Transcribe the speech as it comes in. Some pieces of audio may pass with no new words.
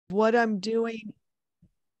what I'm doing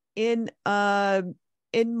in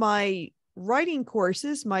my writing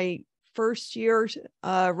courses, my first year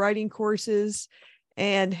writing courses,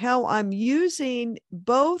 and how I'm using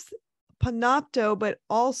both Panopto, but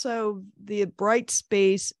also the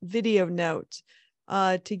Brightspace video note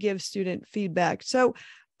to give student feedback. So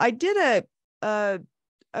I did a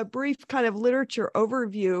brief kind of literature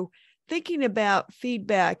overview thinking about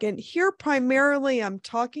feedback. And here primarily I'm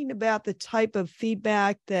talking about the type of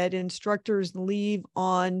feedback that instructors leave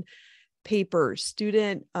on papers,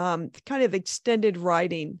 student kind of extended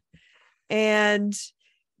writing. And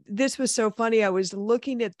this was so funny. I was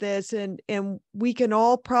looking at this, and we can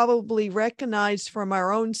all probably recognize from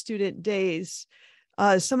our own student days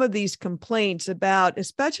some of these complaints about,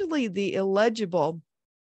 especially the illegible,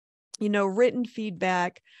 written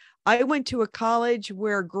feedback. I went to a college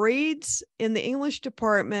where grades in the English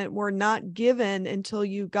department were not given until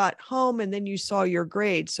you got home and then you saw your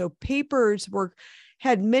grades. So papers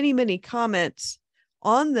had many, many comments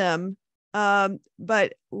on them.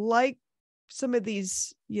 But like some of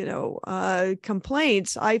these,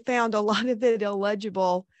 complaints, I found a lot of it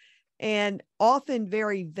illegible and often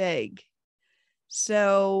very vague.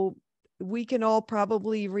 So we can all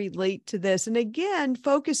probably relate to this. And again,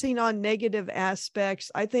 focusing on negative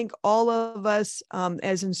aspects, I think all of us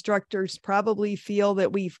as instructors probably feel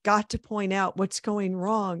that we've got to point out what's going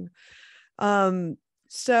wrong.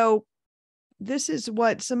 So this is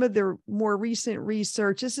what some of the more recent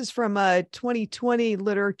research, this is from a 2020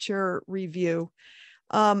 literature review.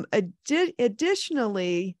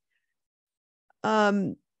 Additionally,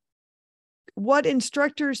 what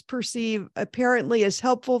instructors perceive apparently as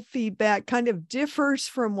helpful feedback kind of differs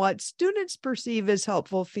from what students perceive as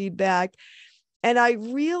helpful feedback. And I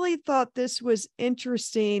really thought this was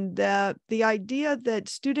interesting, that the idea that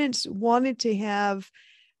students wanted to have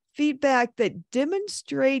feedback that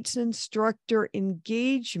demonstrates instructor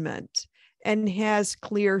engagement and has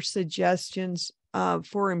clear suggestions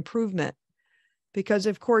for improvement, because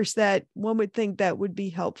of course that one would think that would be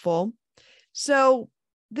helpful. So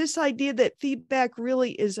this idea that feedback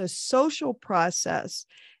really is a social process.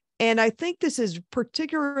 And I think this is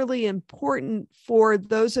particularly important for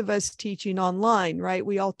those of us teaching online, right?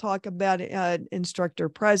 We all talk about instructor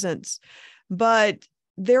presence, but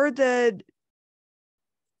there are the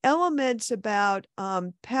elements about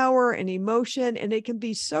power and emotion, and it can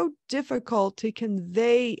be so difficult to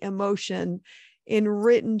convey emotion in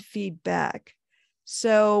written feedback.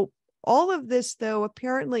 So all of this, though,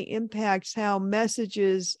 apparently impacts how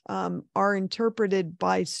messages are interpreted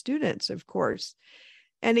by students, of course.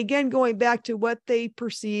 And again, going back to what they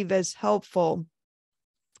perceive as helpful,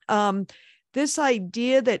 this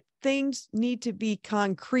idea that things need to be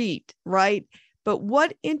concrete, right? But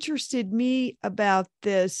what interested me about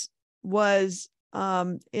this was,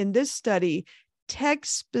 in this study,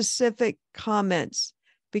 text-specific comments,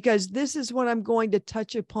 because this is what I'm going to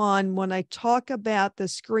touch upon when I talk about the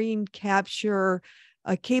screen capture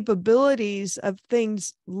capabilities of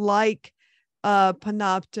things like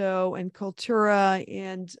Panopto and Cultura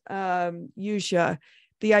and Usha,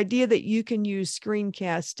 the idea that you can use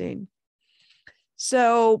screencasting.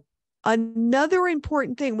 So another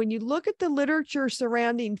important thing, when you look at the literature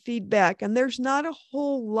surrounding feedback, and there's not a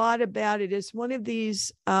whole lot about it, it's one of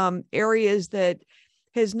these areas that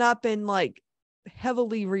has not been like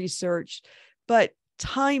heavily researched, but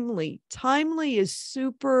timely is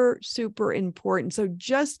super, super important. So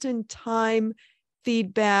just in time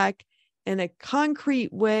feedback in a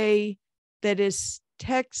concrete way that is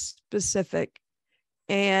text specific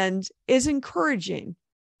and is encouraging.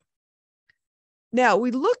 Now we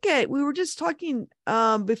were just talking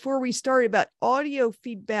before we started about audio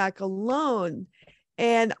feedback alone.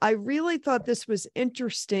 And I really thought this was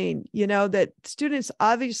interesting, that students,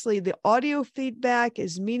 obviously the audio feedback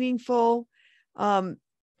is meaningful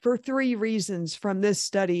for three reasons from this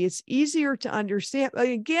study. It's easier to understand.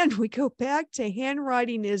 Again, we go back to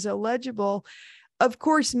handwriting is illegible. Of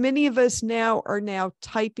course, many of us are now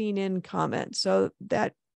typing in comments. So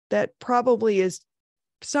that probably is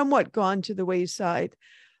somewhat gone to the wayside.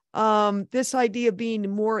 This idea of being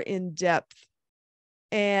more in depth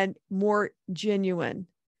and more genuine.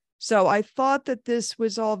 So I thought that this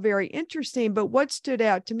was all very interesting, but what stood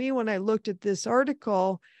out to me when I looked at this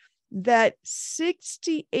article, that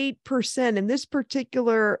 68% in this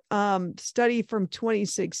particular study from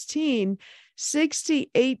 2016,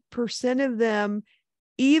 68% of them,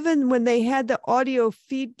 even when they had the audio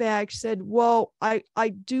feedback, said, well, I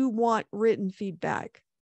do want written feedback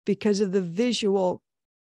because of the visual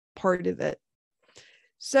part of it.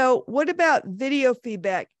 So what about video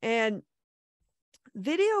feedback? And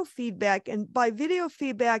video feedback, and by video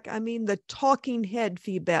feedback, I mean the talking head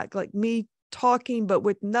feedback, like me talking, but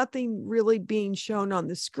with nothing really being shown on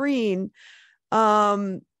the screen.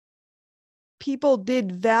 People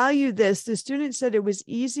did value this. The student said it was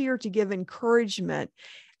easier to give encouragement.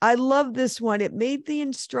 I love this one. It made the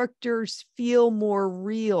instructors feel more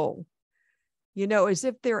real, as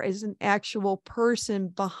if there is an actual person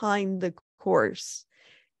behind the course.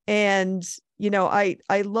 And,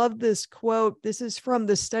 I love this quote. This is from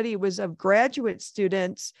the study. It was of graduate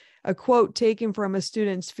students, a quote taken from a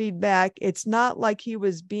student's feedback. It's not like he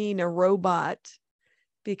was being a robot,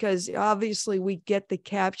 because obviously we get the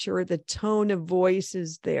capture, the tone of voice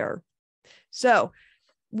is there. So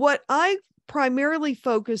what I primarily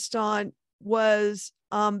focused on was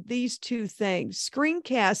these two things,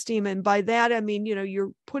 screencasting. And by that, I mean,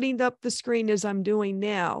 you're putting up the screen as I'm doing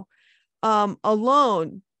now,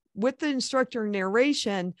 alone with the instructor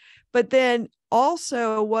narration, but then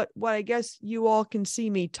also what I guess you all can see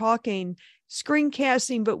me talking,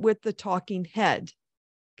 screencasting, but with the talking head.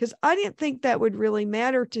 Because I didn't think that would really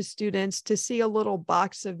matter to students to see a little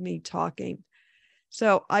box of me talking.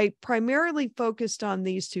 So I primarily focused on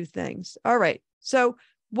these two things. All right. So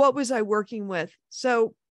what was I working with?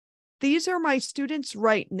 So these are my students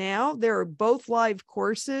right now. They're both live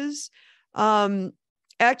courses.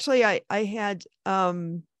 Actually, I had,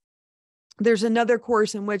 there's another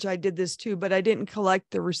course in which I did this too, but I didn't collect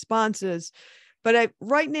the responses. But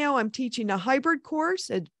right now I'm teaching a hybrid course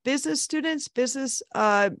at business students, business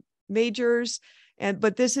majors,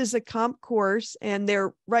 but this is a comp course, and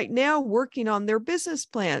they're right now working on their business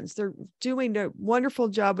plans. They're doing a wonderful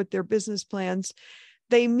job with their business plans.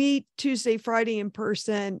 They meet Tuesday, Friday in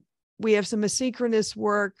person. We have some asynchronous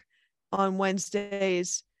work on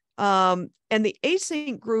Wednesdays. And the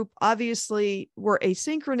async group, obviously, were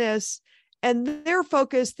asynchronous. And their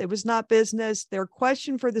focus, it was not business. Their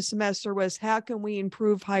question for the semester was, how can we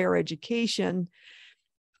improve higher education?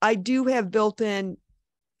 I do have built-in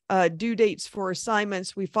due dates for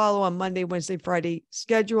assignments. We follow on Monday, Wednesday, Friday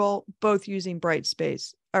schedule, both using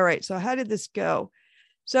Brightspace. All right, so how did this go?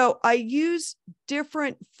 So I use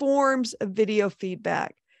different forms of video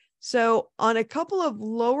feedback. So on a couple of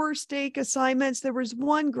lower stake assignments, there was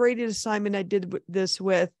one graded assignment I did this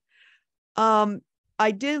with. I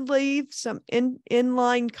did leave some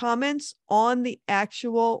inline comments on the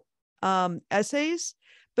actual essays,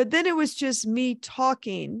 but then it was just me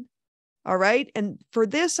talking. All right. And for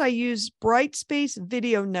this, I use Brightspace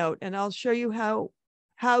Video Note, and I'll show you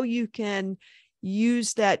how you can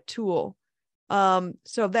use that tool.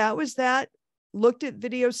 So that was that. Looked at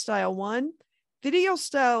video style 1. Video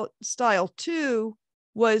style 2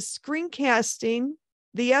 was screencasting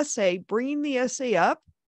the essay, bringing the essay up,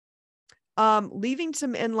 leaving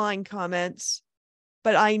some inline comments,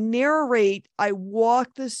 but I narrate, I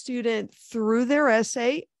walk the student through their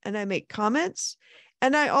essay and I make comments.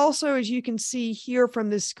 And I also, as you can see here from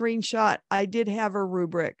this screenshot, I did have a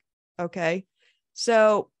rubric. Okay.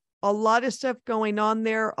 So a lot of stuff going on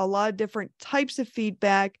there, a lot of different types of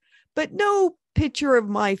feedback, but no picture of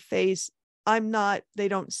my face. They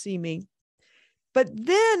don't see me. But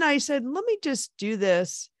then I said, let me just do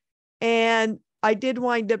this. And I did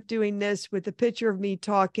wind up doing this with a picture of me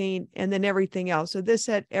talking and then everything else. So this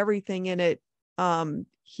had everything in it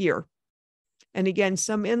here. And again,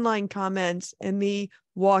 some inline comments and me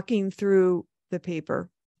walking through the paper.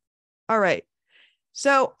 All right.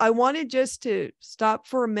 So I wanted just to stop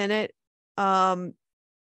for a minute and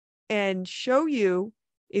show you,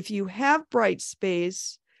 if you have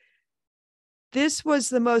Brightspace, this was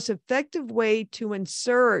the most effective way to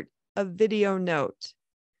insert a video note.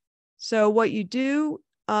 So what you do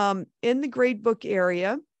in the gradebook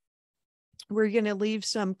area, we're going to leave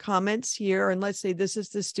some comments here. And let's say this is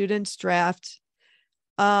the student's draft.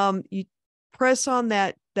 You press on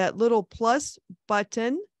that little plus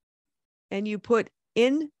button and you put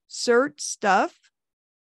insert stuff.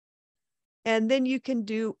 And then you can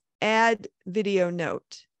do add video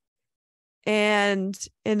note. And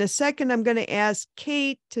in a second, I'm going to ask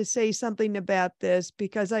Kate to say something about this,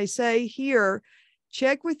 because I say here,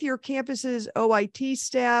 check with your campus's OIT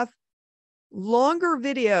staff. Longer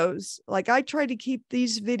videos, like I try to keep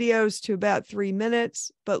these videos to about 3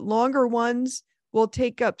 minutes, but longer ones will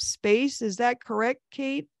take up space. Is that correct,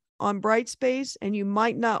 Kate, on Brightspace? And you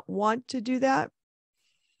might not want to do that?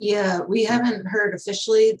 Yeah, we haven't heard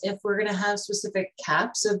officially if we're going to have specific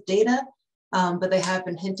caps of data, but they have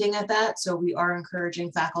been hinting at that. So we are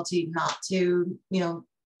encouraging faculty not to,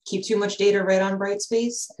 keep too much data right on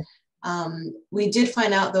Brightspace. We did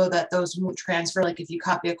find out though that those won't transfer. Like if you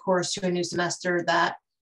copy a course to a new semester, that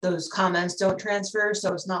those comments don't transfer.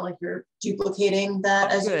 So it's not like you're duplicating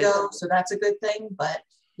that as you go. So that's a good thing. But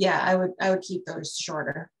yeah, I would keep those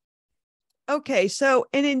shorter. Okay. So,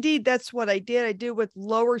 and indeed, that's what I did. I did with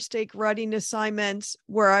lower stake writing assignments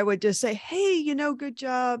where I would just say, hey, you know, good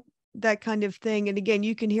job, that kind of thing. And again,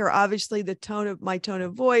 you can hear obviously the tone of my tone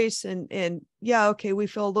of voice and yeah, okay, we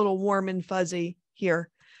feel a little warm and fuzzy here.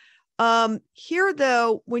 Here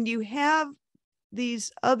though, when you have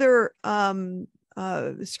these other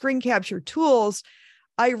screen capture tools,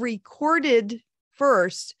 I recorded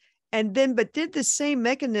first and then, but did the same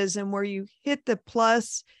mechanism where you hit the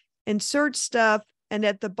plus, insert stuff, and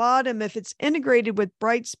at the bottom, if it's integrated with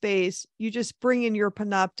Brightspace, you just bring in your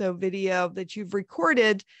Panopto video that you've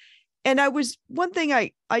recorded. And one thing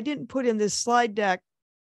I didn't put in this slide deck,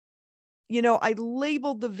 you know, I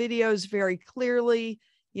labeled the videos very clearly,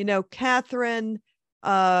 you know, Catherine,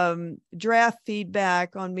 draft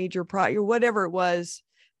feedback on major project, or whatever it was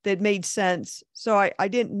that made sense. So I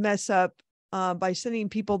didn't mess up by sending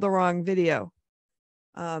people the wrong video.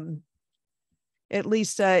 At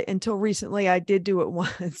least until recently, I did do it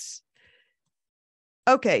once.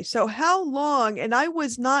 Okay, so how long, and I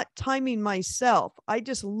was not timing myself. I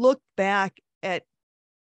just looked back at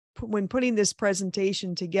when putting this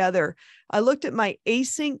presentation together. I looked at my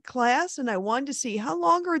async class and I wanted to see how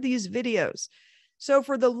long are these videos. So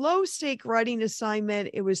for the low stake writing assignment,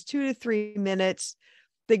 it was 2 to 3 minutes.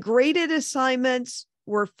 The graded assignments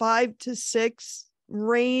were 5 to 6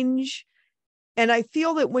 range. And I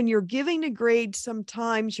feel that when you're giving a grade,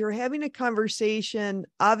 sometimes you're having a conversation,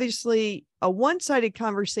 obviously a one-sided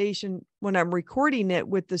conversation when I'm recording it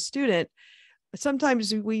with the student.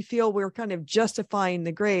 Sometimes we feel we're kind of justifying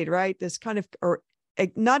the grade, right? This kind of, or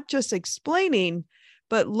not just explaining,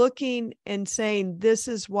 but looking and saying, this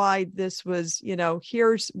is why this was, you know,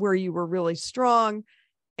 here's where you were really strong.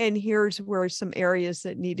 And here's where some areas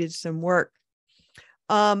that needed some work.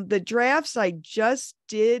 The drafts I just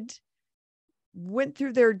went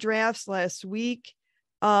through their drafts last week.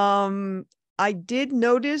 I did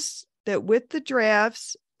notice that with the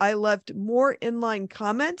drafts, I left more inline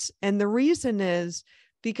comments. And the reason is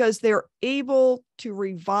because they're able to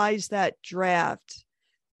revise that draft.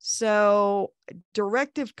 So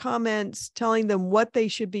directive comments telling them what they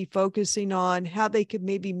should be focusing on, how they could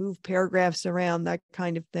maybe move paragraphs around, that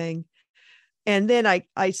kind of thing. And then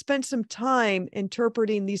I spent some time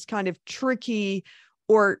interpreting these kind of tricky,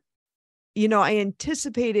 or, you know, I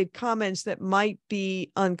anticipated comments that might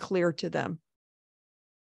be unclear to them.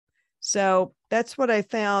 So that's what I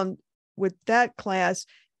found with that class.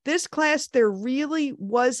 This class, there really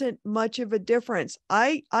wasn't much of a difference.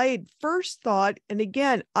 I had first thought, and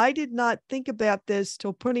again, I did not think about this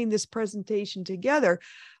till putting this presentation together.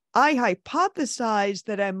 I hypothesized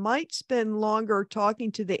that I might spend longer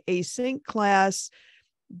talking to the async class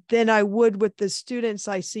than I would with the students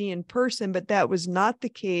I see in person, but that was not the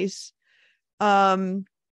case. Again,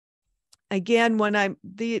 when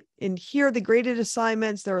in here, the graded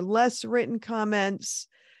assignments, there are less written comments.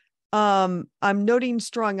 I'm noting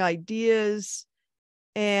strong ideas,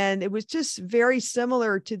 and it was just very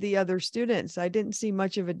similar to the other students. I didn't see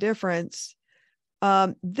much of a difference.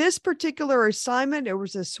 This particular assignment, it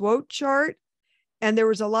was a SWOT chart, and there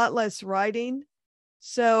was a lot less writing.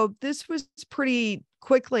 So this was pretty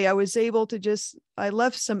quickly. I was able to I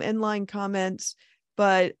left some inline comments,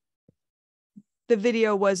 but the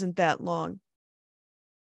video wasn't that long.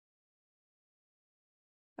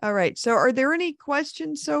 All right. So are there any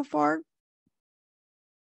questions so far?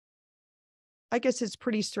 I guess it's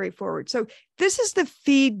pretty straightforward. So this is the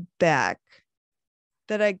feedback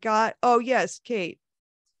that I got. Oh, yes, Kate.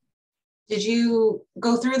 Did you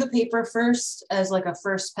go through the paper first as like a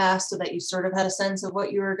first pass so that you sort of had a sense of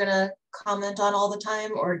what you were going to comment on all the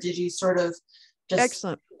time? Or did you sort of just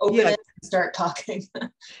excellent open it and start talking?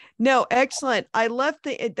 No, excellent. I left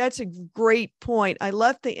that's a great point. I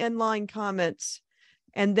left the inline comments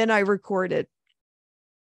and then I recorded.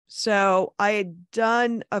 So I had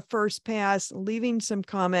done a first pass, leaving some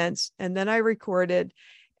comments, and then I recorded.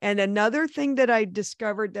 And another thing that I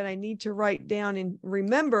discovered that I need to write down and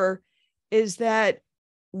remember is that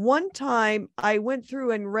one time I went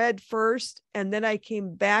through and read first, and then I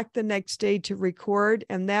came back the next day to record,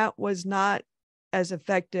 and that was not as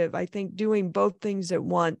effective. I think doing both things at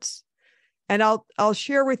once. And I'll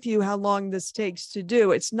share with you how long this takes to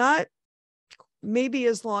do. It's not maybe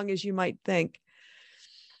as long as you might think.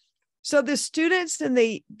 So the students in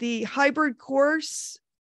the hybrid course,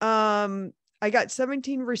 I got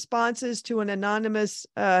 17 responses to an anonymous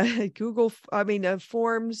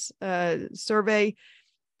Forms survey.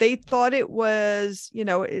 They thought it was,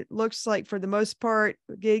 it looks like for the most part,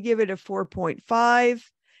 they give it a 4.5.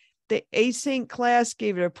 The async class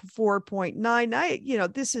gave it a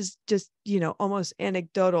 4.9. This is just, almost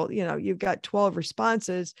anecdotal. You've got 12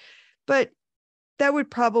 responses, but that would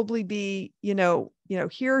probably be,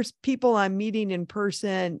 here's people I'm meeting in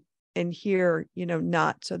person and here,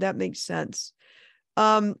 not. So that makes sense.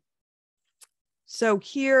 So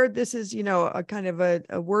here, this is, a kind of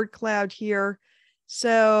a word cloud here.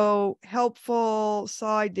 So helpful,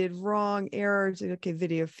 saw I did wrong, errors. Okay,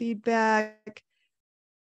 video feedback.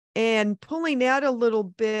 And pulling out a little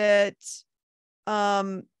bit,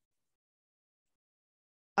 I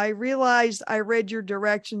realized I read your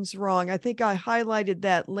directions wrong. I think I highlighted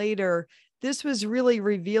that later. This was really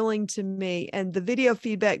revealing to me, and the video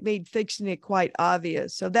feedback made fixing it quite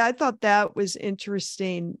obvious. So I thought that was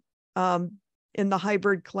interesting in the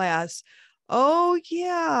hybrid class. Oh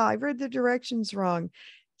yeah, I read the directions wrong.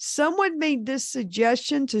 Someone made this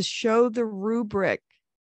suggestion to show the rubric.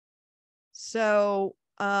 So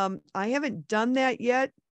I haven't done that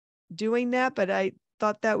yet, doing that, but I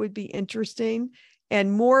thought that would be interesting.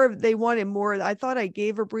 And they wanted more. I thought I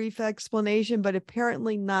gave a brief explanation, but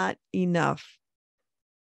apparently not enough.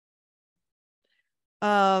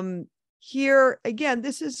 Here, again,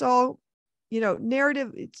 this is all,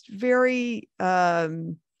 narrative. It's very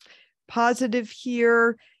positive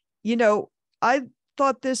here. I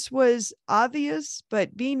thought this was obvious,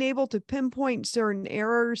 but being able to pinpoint certain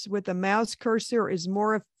errors with a mouse cursor is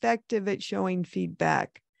more effective at showing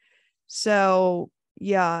feedback. So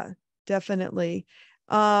yeah, definitely.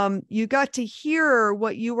 You got to hear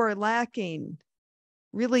what you are lacking,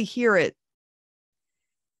 really hear it.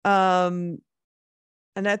 And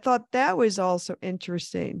I thought that was also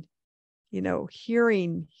interesting,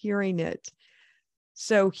 hearing it.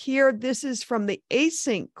 So here, this is from the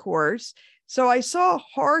async course. So I saw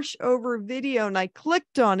harsh over video and I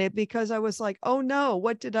clicked on it because I was like, oh no,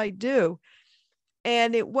 what did I do?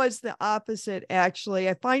 And it was the opposite, actually.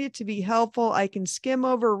 I find it to be helpful. I can skim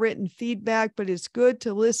over written feedback, but it's good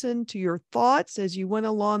to listen to your thoughts as you went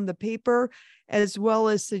along the paper, as well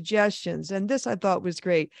as suggestions. And this I thought was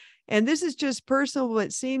great. And this is just personal, but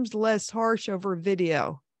it seems less harsh over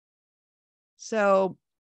video. So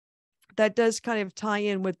that does kind of tie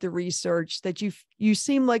in with the research that you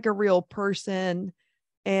seem like a real person.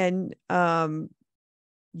 And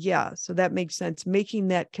yeah, so that makes sense, making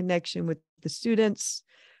that connection with the students.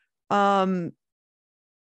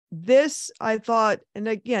 This I thought, and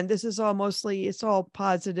again, this is all mostly, it's all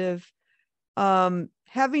positive.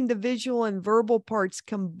 Having the visual and verbal parts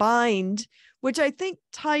combined, which I think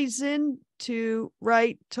ties into,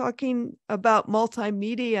 right, talking about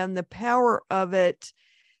multimedia and the power of it,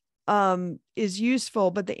 is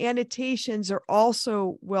useful, but the annotations are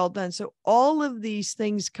also well done. So all of these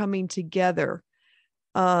things coming together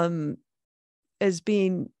as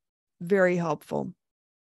being very helpful.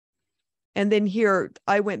 And then here,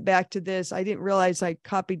 I went back to this. I didn't realize I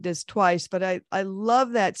copied this twice, but I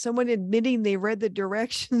love that. Someone admitting they read the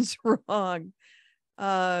directions wrong.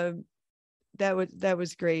 That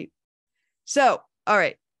was great. So, all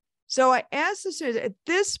right. So I asked the students, at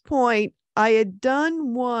this point, I had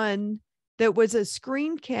done one that was a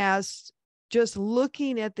screencast, just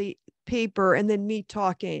looking at the paper and then me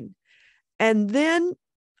talking. And then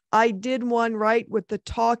I did one, right, with the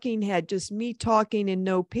talking head, just me talking and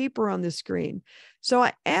no paper on the screen. So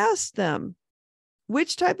I asked them,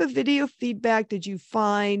 which type of video feedback did you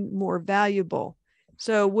find more valuable?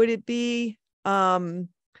 So would it be the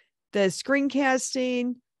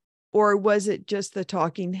screencasting, or was it just the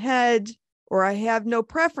talking head? Or I have no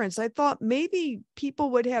preference. I thought maybe people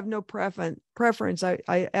would have no preference.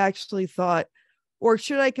 I actually thought, or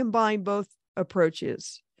should I combine both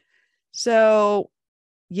approaches? So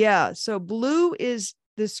yeah, so blue is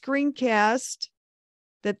the screencast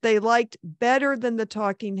that they liked better than the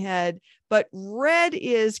talking head, but red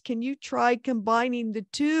is, can you try combining the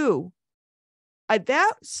two?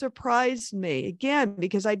 That surprised me again,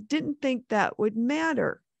 because I didn't think that would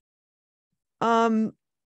matter.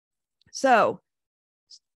 So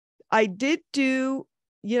I did do,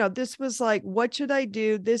 this was like, what should I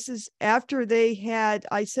do? This is after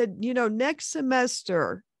I said, next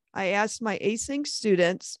semester, I asked my async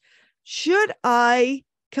students, should I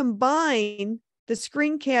combine the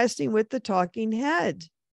screencasting with the talking head?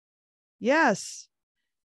 Yes.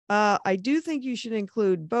 I do think you should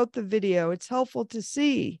include both the video. It's helpful to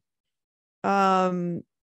see.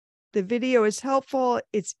 The video is helpful.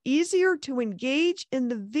 It's easier to engage in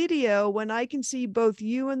the video when I can see both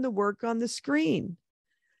you and the work on the screen.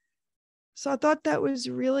 So I thought that was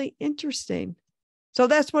really interesting. So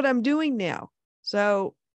that's what I'm doing now.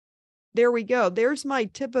 So there we go. There's my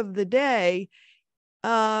tip of the day.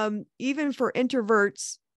 Even for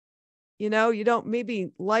introverts, You don't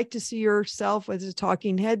maybe like to see yourself as a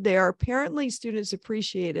talking head there. Apparently students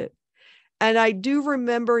appreciate it. And I do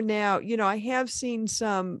remember now, I have seen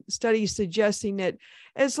some studies suggesting that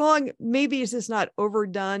as long, maybe it's just not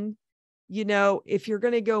overdone, if you're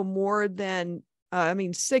going to go more than,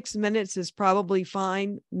 6 minutes is probably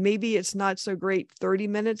fine. Maybe it's not so great, 30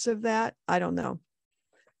 minutes of that. I don't know.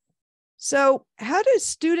 So how do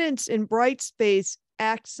students in Brightspace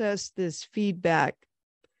access this feedback?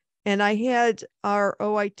 And I had our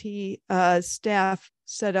OIT staff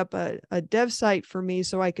set up a dev site for me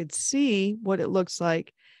so I could see what it looks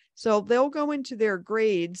like. So they'll go into their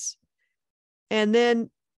grades, and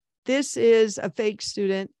then this is a fake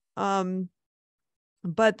student,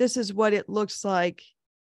 but this is what it looks like.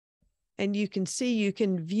 And you can see, you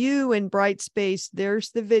can view in Brightspace,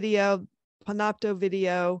 there's the video, Panopto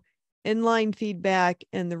video, inline feedback,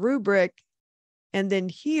 and the rubric. And then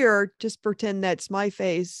here, just pretend that's my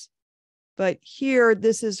face. But here,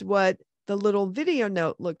 this is what the little video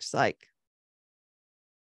note looks like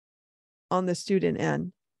on the student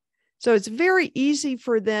end. So it's very easy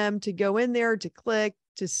for them to go in there, to click,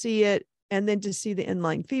 to see it, and then to see the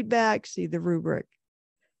inline feedback, see the rubric.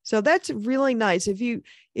 So that's really nice. If you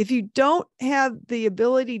don't have the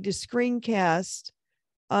ability to screencast,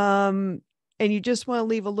 and you just want to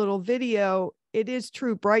leave a little video, it is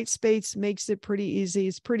true. Brightspace makes it pretty easy.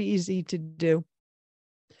 It's pretty easy to do.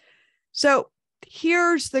 So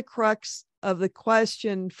here's the crux of the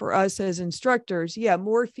question for us as instructors. Yeah,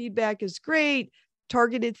 more feedback is great,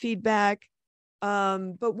 targeted feedback.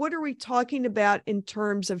 But what are we talking about in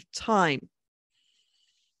terms of time?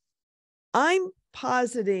 I'm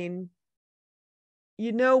positing,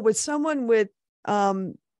 with someone with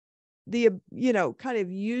kind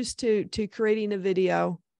of used to creating a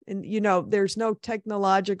video, and there's no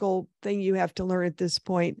technological thing you have to learn at this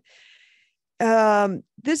point.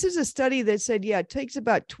 This is a study that said, it takes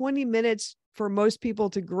about 20 minutes for most people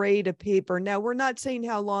to grade a paper. Now, we're not saying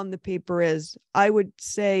how long the paper is. I would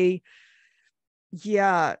say,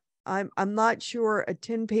 I'm not sure a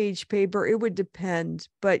 10-page paper, it would depend,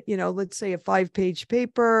 but let's say a 5-page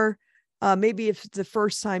paper, maybe if it's the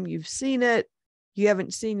first time you've seen it, you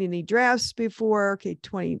haven't seen any drafts before, okay,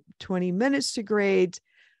 20 minutes to grade.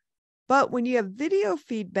 But when you have video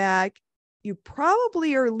feedback, you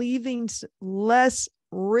probably are leaving less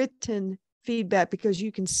written feedback because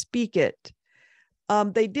you can speak it.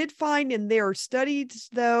 They did find in their studies,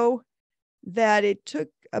 though, that it took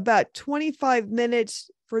about 25 minutes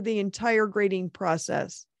for the entire grading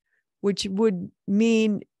process, which would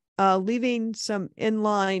mean leaving some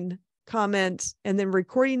inline comments and then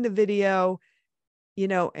recording the video,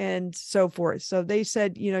 and so forth. So they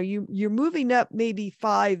said, you're moving up maybe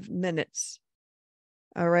 5 minutes.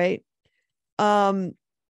 All right.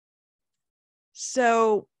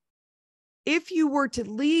 So if you were to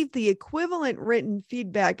leave the equivalent written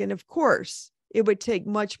feedback, and of course, it would take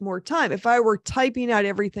much more time. If I were typing out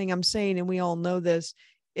everything I'm saying, and we all know this,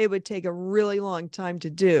 it would take a really long time to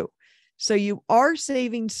do. So you are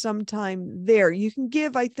saving some time there. You can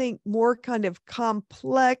give, I think, more kind of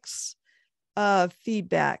complex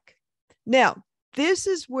feedback. Now, this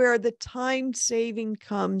is where the time saving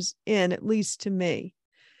comes in, at least to me.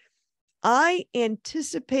 I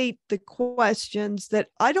anticipate the questions that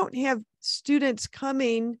I don't have students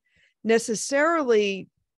coming necessarily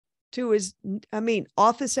to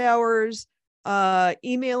office hours,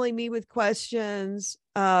 emailing me with questions.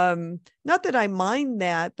 Not that I mind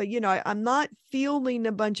that, but I'm not fielding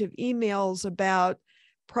a bunch of emails about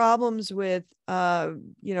problems with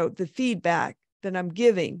the feedback that I'm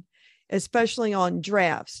giving, especially on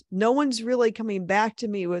drafts. No one's really coming back to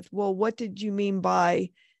me with, well, what did you mean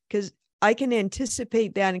by? Because I can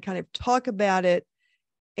anticipate that and kind of talk about it.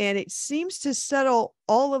 And it seems to settle,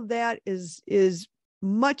 all of that is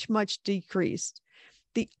much, much decreased.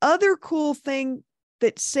 The other cool thing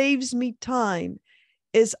that saves me time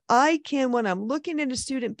is I can, when I'm looking at a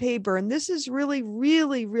student paper, and this is really,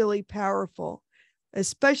 really, really powerful,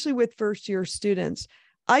 especially with first-year students,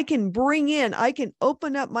 I can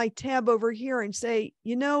open up my tab over here and say,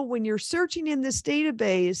 when you're searching in this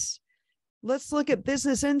database, let's look at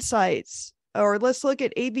Business Insights, or let's look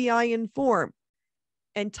at ABI Inform,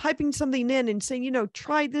 and typing something in and saying,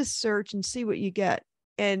 try this search and see what you get.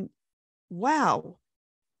 And wow,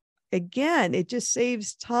 again, it just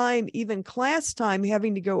saves time, even class time,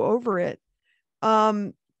 having to go over it.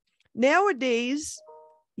 Nowadays,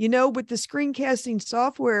 with the screencasting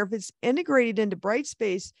software, if it's integrated into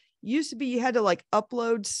Brightspace, used to be you had to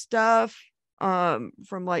upload stuff from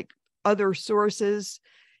other sources,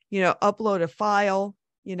 upload a file.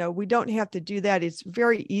 We don't have to do that. It's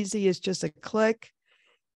very easy. It's just a click.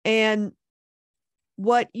 And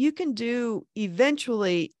what you can do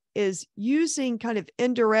eventually is using kind of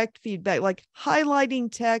indirect feedback, like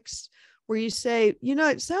highlighting text where you say,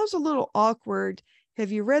 it sounds a little awkward.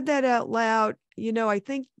 Have you read that out loud? I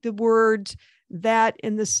think the words that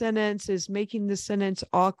in the sentence is making the sentence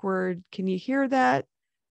awkward. Can you hear that?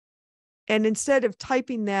 And instead of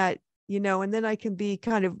typing that, and then I can be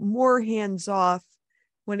kind of more hands off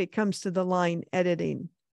when it comes to the line editing.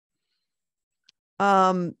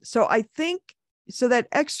 So I think, so that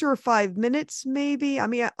extra 5 minutes, maybe,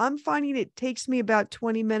 I'm finding it takes me about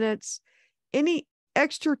 20 minutes. Any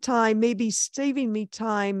extra time may be saving me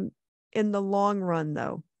time in the long run,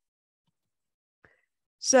 though.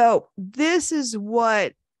 So this is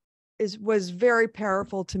what was very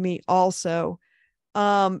powerful to me also.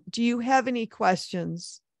 Do you have any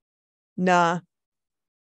questions? Nah.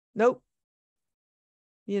 Nope.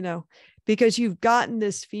 Because you've gotten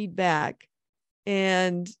this feedback,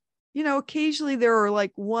 and occasionally there are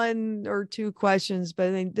like 1 or 2 questions, but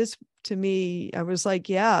I think this, to me, I was like,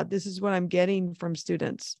 yeah, this is what I'm getting from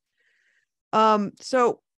students.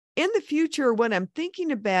 So in the future, what I'm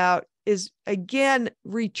thinking about is, again,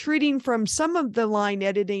 retreating from some of the line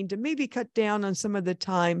editing to maybe cut down on some of the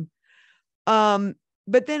time.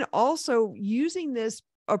 But then also using this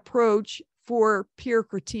approach for peer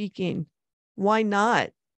critiquing. Why not?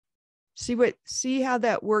 See how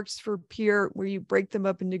that works for peer, where you break them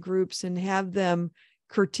up into groups and have them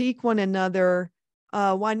critique one another.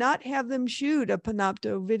 Why not have them shoot a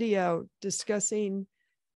Panopto video discussing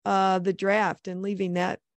the draft and leaving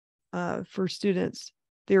that for students,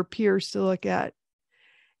 their peers, to look at?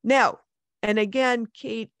 Now, and again,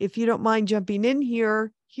 Kate, if you don't mind jumping in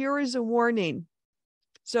here, here is a warning.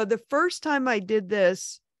 So the first time I did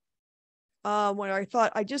this, when I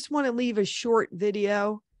thought I just want to leave a short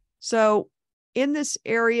video. So in this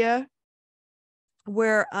area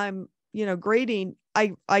where I'm, grading,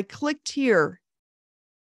 I clicked here,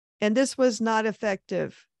 and this was not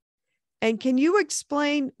effective. And can you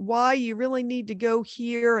explain why you really need to go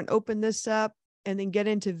here and open this up and then get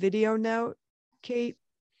into video note, Kate?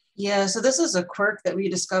 Yeah, so this is a quirk that we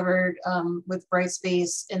discovered with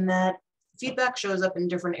Brightspace, in that feedback shows up in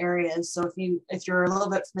different areas. So if you're a little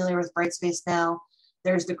bit familiar with Brightspace now,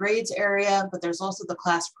 there's the grades area, but there's also the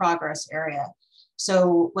class progress area.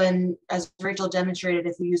 So when, as Rachel demonstrated,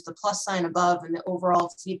 if we use the plus sign above in the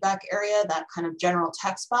overall feedback area, that kind of general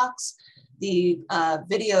text box, the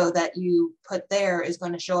video that you put there is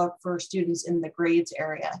going to show up for students in the grades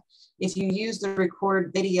area. If you use the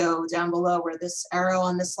record video down below where this arrow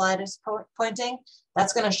on this slide is pointing,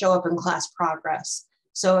 that's going to show up in class progress.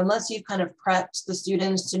 So unless you've kind of prepped the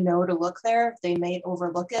students to know to look there, they may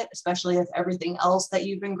overlook it, especially if everything else that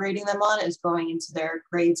you've been grading them on is going into their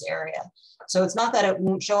grades area. So it's not that it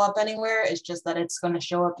won't show up anywhere, it's just that it's going to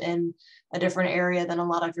show up in a different area than a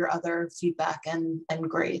lot of your other feedback and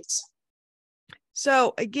grades.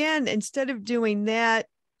 So again, instead of doing that,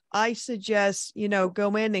 I suggest,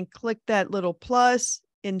 go in and click that little plus,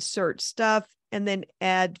 insert stuff, and then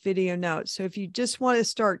add video notes. So if you just want to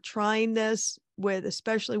start trying this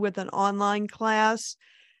especially with an online class,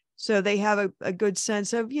 so they have a good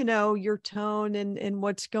sense of, your tone and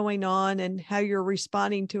what's going on and how you're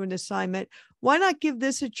responding to an assignment, why not give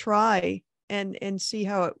this a try and see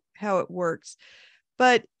how it works?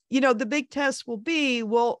 But, the big test will be,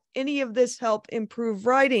 will any of this help improve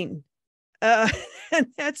writing? And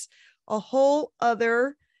that's a whole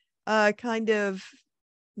other kind of,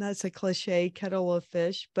 that's a cliche, kettle of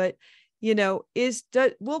fish, but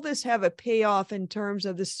will this have a payoff in terms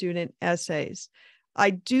of the student essays?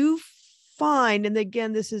 I do find, and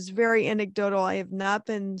again, this is very anecdotal, I have not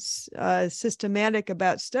been systematic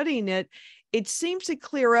about studying it. It seems to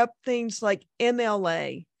clear up things like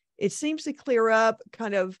MLA. It seems to clear up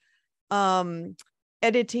kind of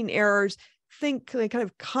editing errors, kind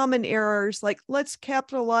of common errors, like let's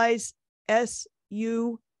capitalize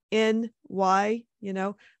SUNY,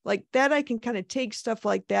 like that. I can kind of take stuff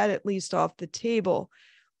like that at least off the table.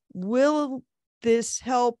 Will this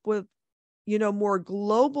help with, more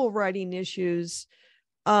global writing issues?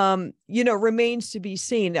 Remains to be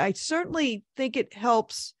seen. I certainly think it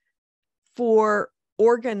helps for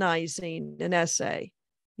organizing an essay.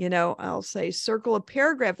 I'll say circle a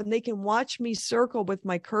paragraph, and they can watch me circle with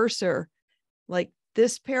my cursor, like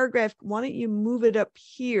this paragraph, why don't you move it up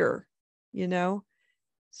here?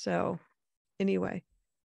 So anyway,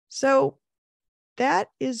 so that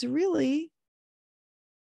is really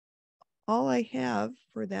all I have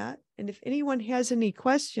for that. And if anyone has any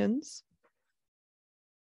questions.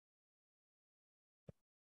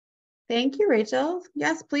 Thank you, Rachel.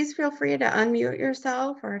 Yes, please feel free to unmute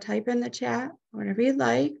yourself or type in the chat, whatever you'd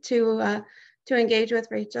like to engage with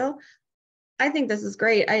Rachel. I think this is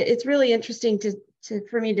great. It's really interesting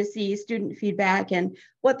for me to see student feedback and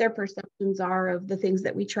what their perceptions are of the things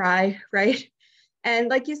that we try, right? And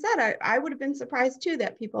like you said, I would have been surprised too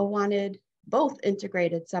that people wanted both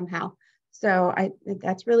integrated somehow. So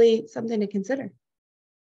that's really something to consider.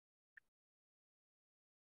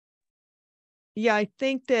 Yeah, I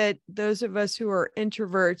think that those of us who are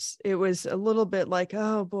introverts, it was a little bit like,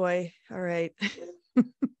 oh boy, all right.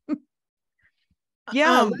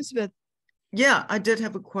 Yeah, Elizabeth. Yeah, I did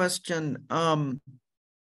have a question. Oh,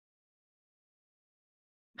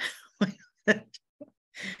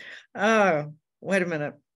 wait a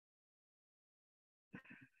minute.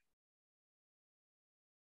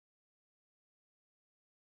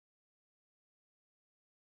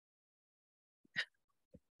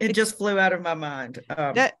 It just flew out of my mind.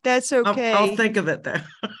 That's okay. I'll think of it though.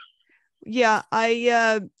 Yeah,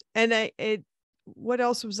 what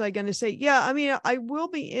else was I going to say? Yeah, I mean, I will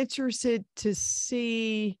be interested to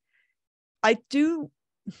see. I do.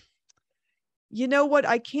 You know what?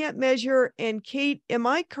 I can't measure. And Kate, am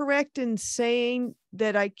I correct in saying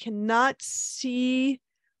that I cannot see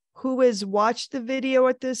who has watched the video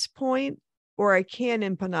at this point, or I can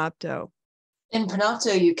in Panopto? In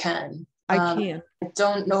Panopto, you can. I can. I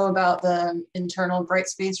don't know about the internal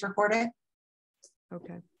Brightspace recording.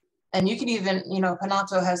 Okay. And you can even,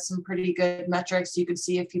 Panopto has some pretty good metrics. You could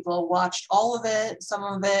see if people watched all of it, some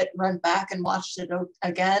of it, went back and watched it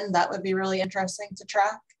again. That would be really interesting to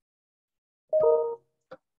track.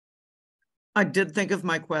 I did think of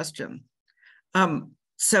my question.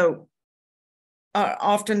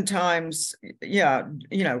 Oftentimes, yeah,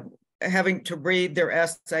 having to read their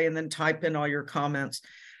essay and then type in all your comments.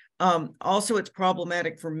 Also, it's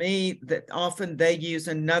problematic for me that often they use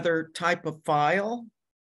another type of file,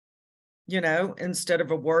 instead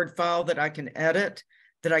of a Word file that I can edit,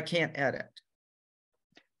 that I can't edit.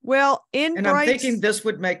 Well, I'm thinking this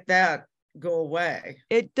would make that go away.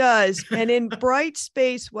 It does. And in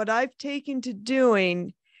Brightspace, what I've taken to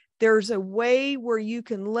doing, there's a way where you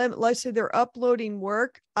can limit, let's say they're uploading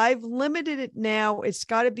work. I've limited it now. It's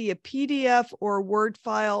got to be a PDF or a Word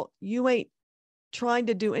file. You ain't trying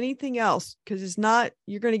to do anything else, because it's not,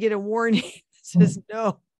 you're going to get a warning that says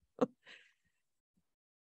no.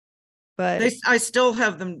 But I still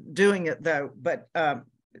have them doing it though. But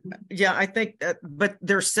yeah, I think that, but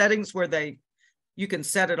there's settings where you can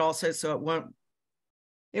set it also so it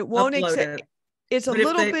won't accept. It's a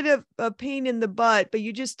little bit of a pain in the butt, but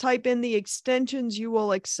you just type in the extensions you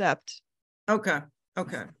will accept. Okay.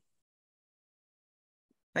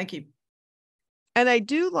 Thank you. And I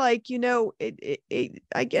do like,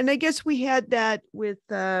 I guess we had that with,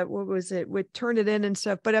 what was it, with Turnitin and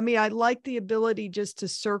stuff. But I mean, I like the ability just to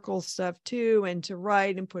circle stuff too, and to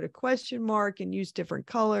write and put a question mark and use different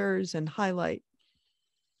colors and highlight.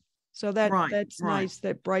 So that's nice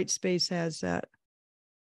that Brightspace has that.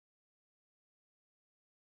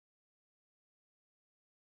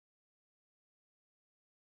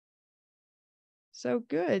 So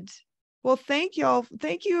good. Well, thank y'all.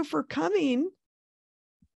 Thank you for coming.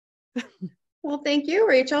 Well, thank you,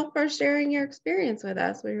 Rachel, for sharing your experience with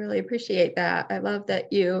us. We really appreciate that. I love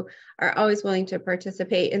that you are always willing to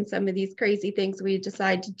participate in some of these crazy things we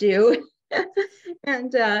decide to do.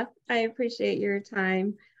 And I appreciate your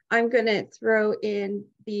time. I'm going to throw in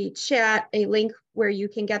the chat a link where you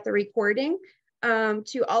can get the recording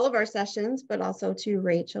to all of our sessions, but also to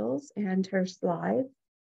Rachel's and her slides.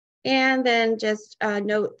 And then just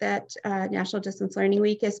note that National Distance Learning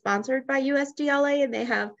Week is sponsored by USDLA, and they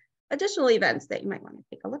have additional events that you might want to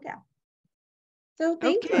take a look at. So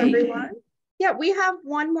thank you, everyone. Yeah, we have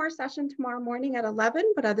one more session tomorrow morning at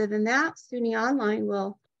 11, but other than that, SUNY Online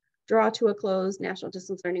will draw to a close National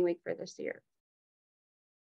Distance Learning Week for this year.